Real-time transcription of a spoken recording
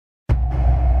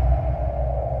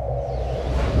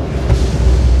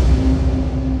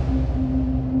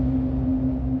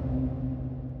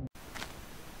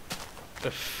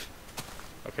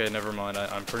Okay, never mind.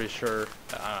 I'm pretty sure.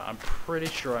 I'm pretty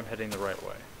sure I'm heading the right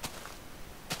way.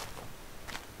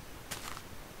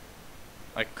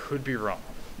 I could be wrong.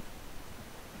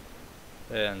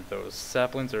 And those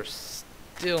saplings are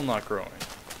still not growing.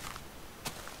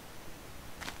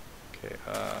 Okay,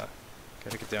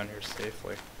 gotta get down here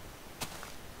safely.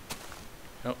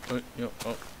 Oh,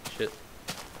 oh, shit.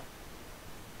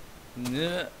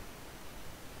 Nah.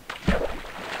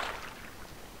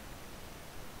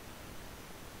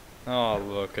 Oh,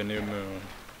 look, a new moon.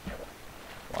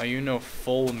 Why, you know,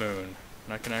 full moon,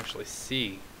 and I can actually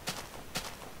see.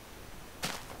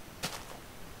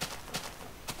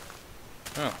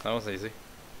 Oh, that was easy.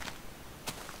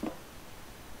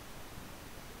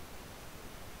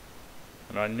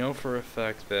 And I know for a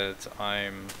fact that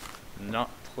I'm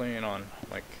not playing on,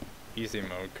 like, easy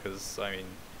mode, because, I mean,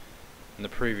 in the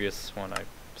previous one I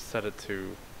set it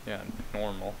to, yeah,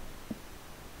 normal.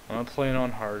 I'm not playing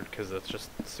on hard, because that's just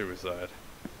suicide.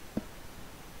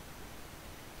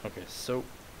 Okay, so,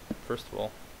 first of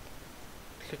all,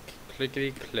 click,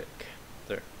 clickety click,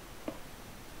 there.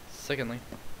 Secondly,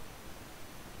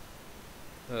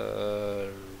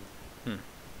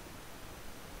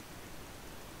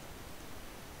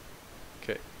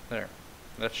 okay, there.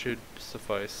 That should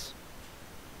suffice.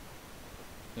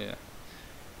 Yeah.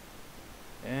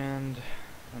 And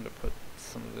I'm gonna put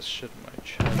some of this shit in my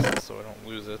chest so I don't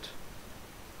lose it.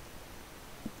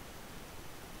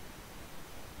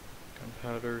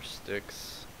 Gunpowder,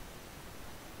 sticks.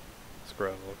 It's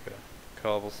gravel, okay.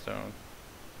 Cobblestone.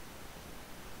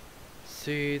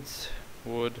 Seeds,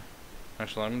 wood.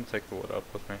 Actually, I'm gonna take the wood up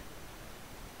with me.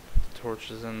 Put the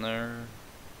torches in there.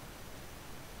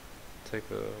 Take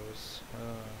those.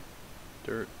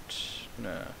 Dirt.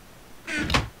 Nah.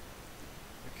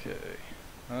 Okay.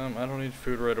 I don't need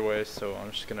food right away, so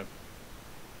I'm just gonna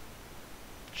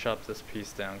chop this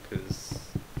piece down because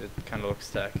it kind of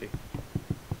looks tacky.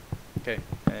 Okay,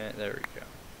 and there we go.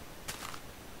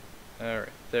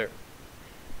 Alright, there.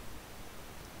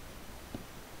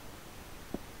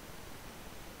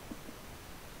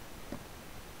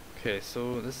 Okay,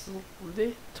 so this is a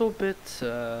little bit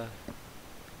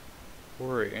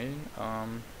worrying.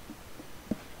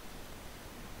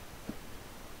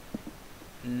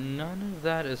 None of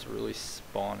that is really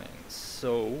spawning,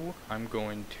 so I'm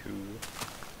going to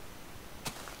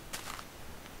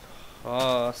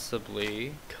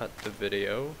possibly cut the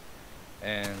video,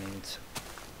 and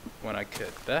when I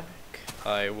get back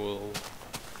I will,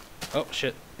 oh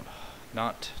shit,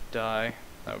 not die.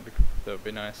 That would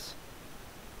be nice.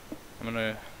 I'm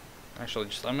gonna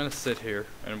sit here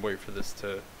and wait for this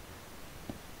to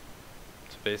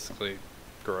basically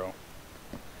grow.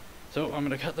 So I'm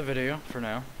gonna cut the video for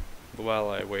now while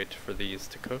I wait for these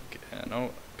to cook, and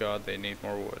oh god, they need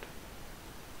more wood.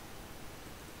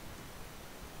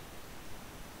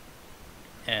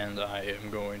 And I am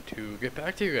going to get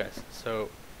back to you guys,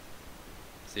 so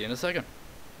see you in a second.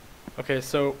 Okay,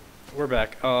 so we're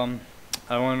back. I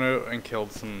went out and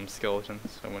killed some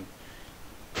skeletons. I went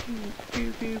pew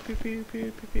pew pew pew pew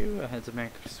pew pew. I had to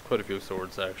make quite a few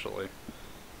swords actually.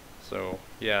 So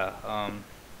yeah,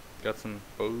 got some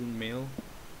bone meal.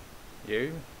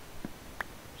 Yeah.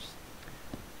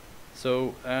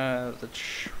 So the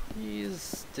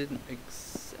trees didn't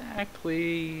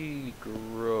exactly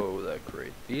grow that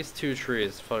great. These two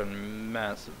trees, fucking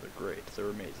massive, they're great. They're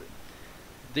amazing.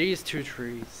 These two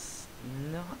trees,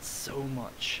 not so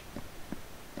much.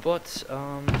 But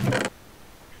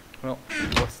well,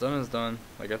 what's done is done.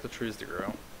 I got the trees to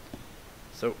grow.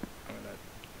 So I'm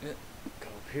gonna go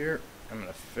up here. I'm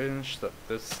gonna finish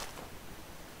this.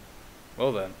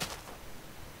 Well then,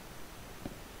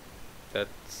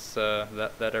 that's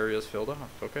that area is filled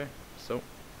off. Okay, so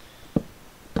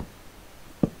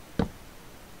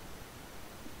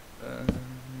 1,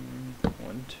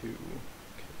 2.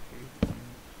 Okay, 1,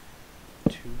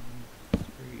 2, 3.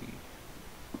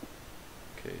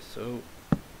 Okay, so,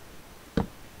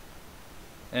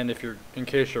 and in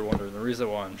case you're wondering, the reason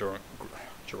why I'm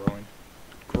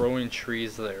growing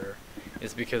trees there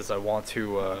is because I want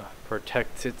to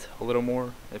protect it a little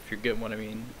more, if you get what I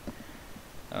mean.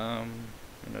 I'm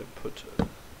gonna put a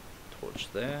torch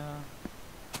there,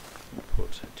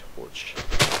 put a torch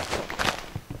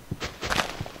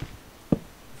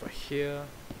over here.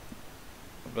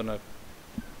 I'm gonna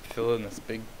fill in this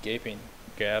big gaping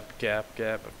gap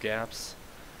of gaps.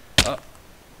 Oh.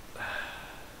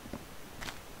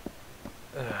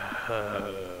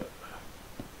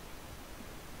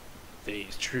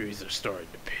 These trees are starting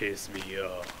to piss me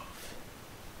off.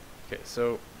 Okay,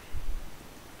 so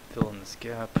fill in this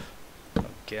gap. No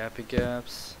gappy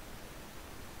gaps.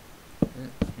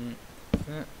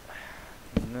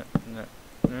 No, no,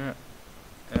 no.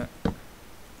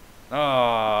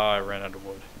 Ah, I ran out of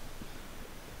wood.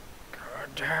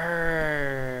 God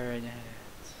darn it.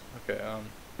 Okay,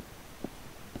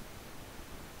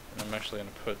 I'm actually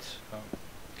gonna put,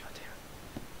 god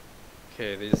damn.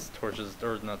 Okay, these torches,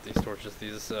 or not these torches,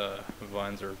 these,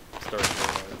 vines are starting to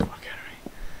annoy the fuck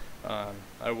out of me.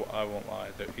 I won't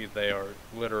lie, they are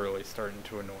literally starting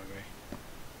to annoy me.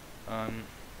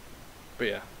 But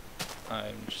yeah,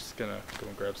 I'm just gonna go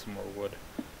and grab some more wood,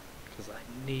 because I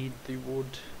need the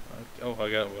wood. Oh, I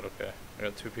got wood, okay. I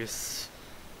got two pieces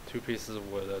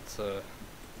of wood. That's, I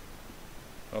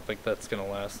don't think that's gonna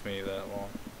last me that long.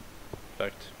 In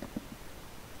fact,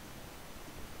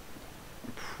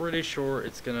 I'm pretty sure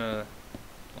it's gonna,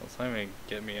 well, it's not even gonna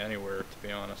get me anywhere, to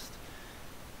be honest.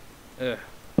 Come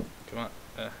on,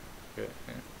 okay,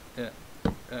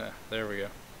 there we go.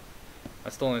 I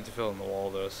still need to fill in the wall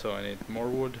though, so I need more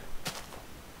wood.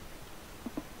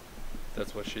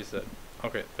 That's what she said.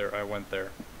 Okay, there, I went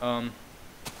there.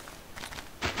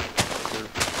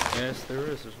 Yes, there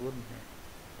is, there's wood in here.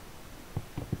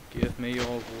 Give me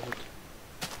all wood.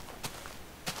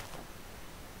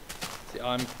 See,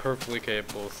 I'm perfectly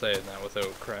capable of saying that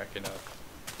without cracking up.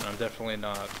 And I'm definitely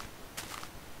not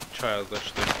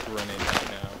childishly grinning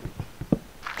right now.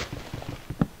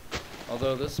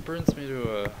 Although this brings me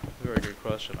to a very good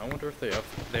question. I wonder if they've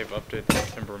updated the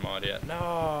timber mod yet.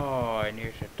 No, I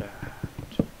needed that.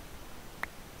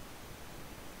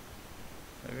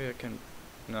 Maybe I can.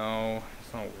 No,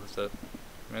 it's not worth it.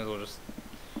 May as well just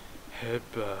head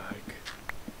back.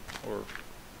 Or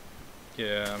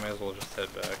yeah, I may as well just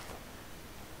head back.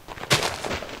 Oh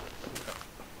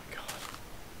my god.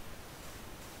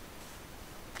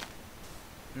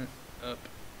 Up.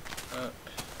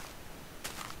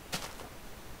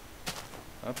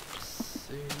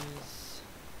 Upsies.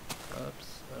 Up.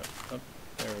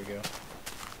 There we go.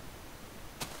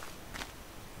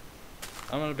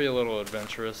 I'm gonna be a little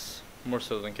adventurous, more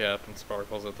so than Captain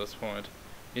Sparkles at this point.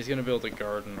 He's gonna build a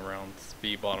garden around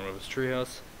the bottom of his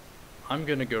treehouse. I'm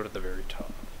gonna go to the very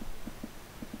top.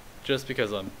 Just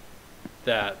because I'm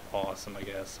that awesome, I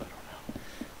guess. I don't know.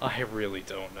 I really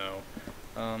don't know.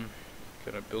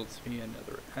 Gonna build me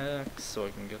another axe so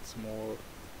I can get some more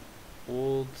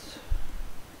wood.